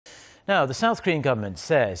Now, the South Korean government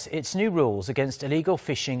says its new rules against illegal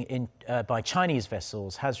fishing by Chinese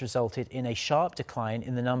vessels has resulted in a sharp decline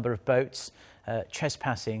in the number of boats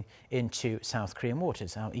trespassing into South Korean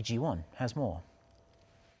waters. Our Lee Ji-won has more.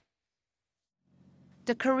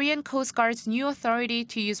 The Korean Coast Guard's new authority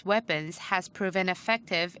to use weapons has proven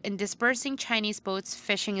effective in dispersing Chinese boats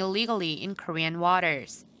fishing illegally in Korean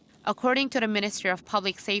waters. According to the Ministry of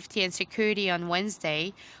Public Safety and Security on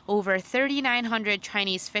Wednesday, over 3,900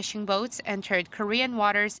 Chinese fishing boats entered Korean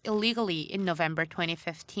waters illegally in November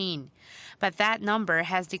 2015. But that number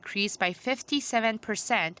has decreased by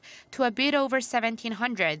 57% to a bit over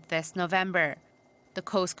 1,700 this November. The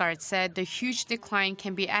Coast Guard said the huge decline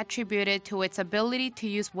can be attributed to its ability to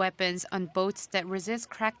use weapons on boats that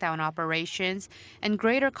resist crackdown operations and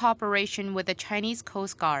greater cooperation with the Chinese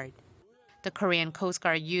Coast Guard. The Korean Coast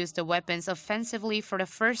Guard used the weapons offensively for the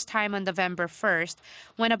first time on November 1st,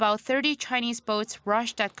 when about 30 Chinese boats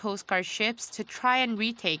rushed at Coast Guard ships to try and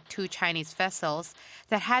retake 2 Chinese vessels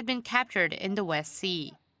that had been captured in the West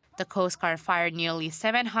Sea. The Coast Guard fired nearly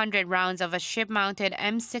 700 rounds of a ship-mounted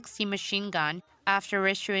M60 machine gun after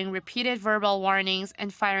issuing repeated verbal warnings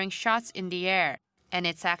and firing shots in the air, and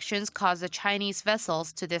its actions caused the Chinese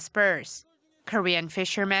vessels to disperse. Korean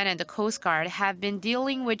fishermen and the Coast Guard have been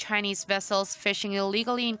dealing with Chinese vessels fishing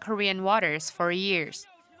illegally in Korean waters for years.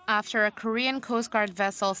 After a Korean Coast Guard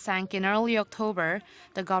vessel sank in early October,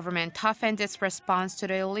 the government toughened its response to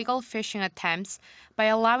the illegal fishing attempts by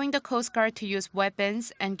allowing the Coast Guard to use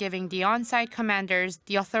weapons and giving the on-site commanders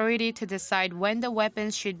the authority to decide when the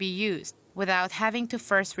weapons should be used, without having to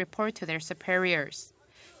first report to their superiors.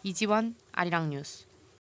 Lee Ji-won, Arirang News.